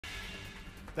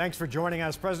Thanks for joining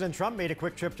us. President Trump made a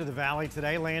quick trip to the Valley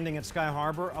today, landing at Sky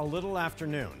Harbor a little after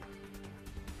noon.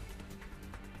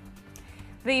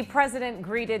 The president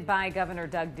greeted by Governor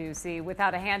Doug Ducey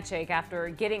without a handshake after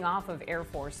getting off of Air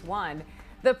Force One.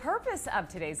 The purpose of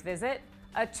today's visit,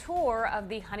 a tour of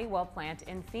the Honeywell plant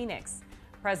in Phoenix.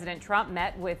 President Trump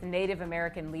met with Native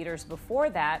American leaders before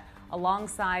that.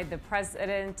 Alongside the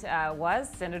president was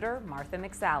Senator Martha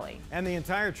McSally. And the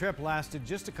entire trip lasted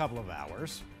just a couple of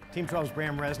hours. Team 12's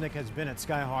Bram Resnick has been at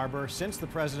Sky Harbor since the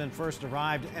president first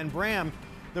arrived. And Bram,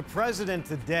 the president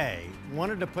today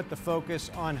wanted to put the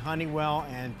focus on Honeywell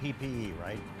and PPE,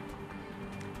 right?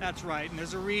 That's right, and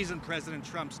there's a reason President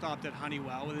Trump stopped at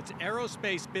Honeywell. With its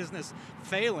aerospace business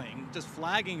failing, just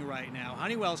flagging right now,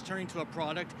 Honeywell's turning to a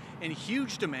product in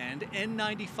huge demand,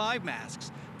 N95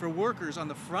 masks, for workers on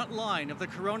the front line of the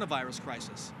coronavirus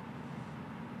crisis.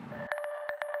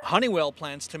 Honeywell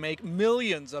plans to make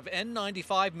millions of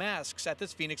N95 masks at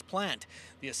this Phoenix plant.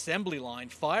 The assembly line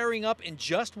firing up in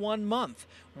just 1 month.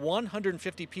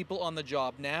 150 people on the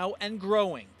job now and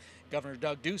growing. Governor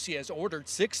Doug Ducey has ordered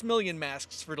 6 million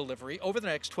masks for delivery over the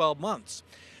next 12 months.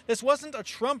 This wasn't a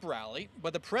Trump rally,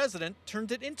 but the president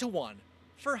turned it into one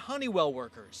for Honeywell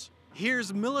workers.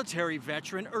 Here's military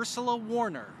veteran Ursula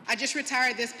Warner. I just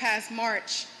retired this past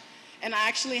March, and I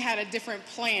actually had a different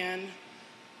plan.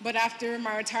 But after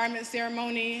my retirement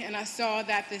ceremony, and I saw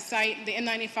that the the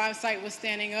N95 site was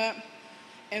standing up,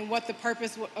 and what the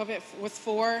purpose of it was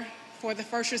for the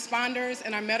first responders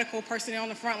and our medical personnel on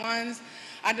the front lines,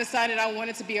 I decided I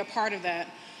wanted to be a part of that,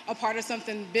 a part of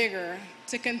something bigger,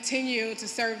 to continue to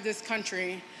serve this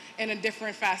country in a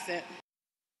different facet.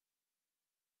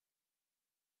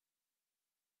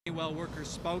 Honeywell workers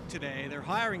spoke today. They're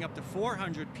hiring up to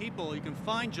 400 people. You can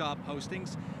find job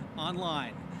postings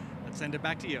online. Let's send it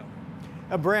back to you.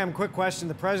 Bram, quick question.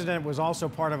 The president was also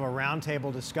part of a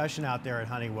roundtable discussion out there at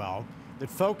Honeywell that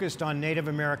focused on Native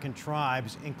American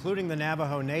tribes, including the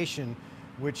Navajo Nation,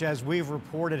 which, as we've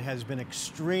reported, has been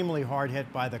extremely hard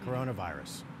hit by the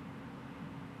coronavirus.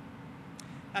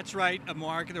 That's right,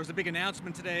 Mark. There was a big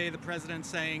announcement today, the president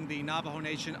saying the Navajo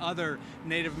Nation, other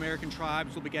Native American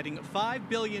tribes will be getting $5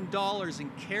 billion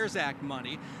in CARES Act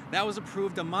money. That was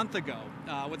approved a month ago.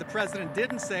 What the president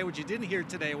didn't say, what you didn't hear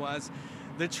today, was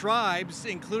the tribes,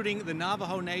 including the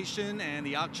Navajo Nation and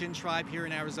the Ak-Chin tribe here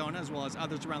in Arizona, as well as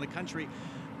others around the country,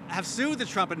 have sued the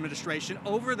Trump administration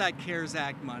over that CARES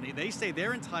Act money. They say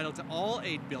they're entitled to all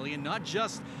 $8 billion, not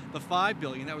just the $5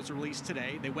 billion that was released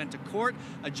today. They went to court.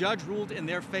 A judge ruled in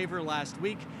their favor last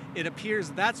week. It appears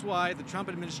that's why the Trump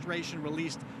administration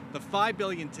released the $5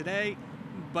 billion today,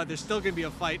 but there's still going to be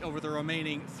a fight over the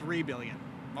remaining $3 billion.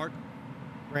 Mark?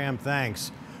 Graham,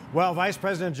 thanks. Well, Vice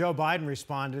President Joe Biden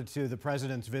responded to the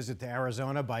president's visit to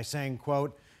Arizona by saying,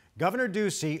 quote, Governor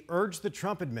Ducey urged the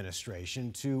Trump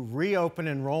administration to reopen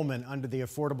enrollment under the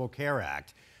Affordable Care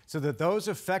Act so that those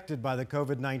affected by the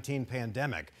COVID-19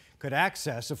 pandemic could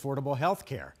access affordable health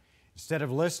care. Instead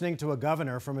of listening to a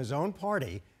governor from his own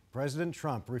party, President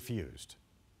Trump refused.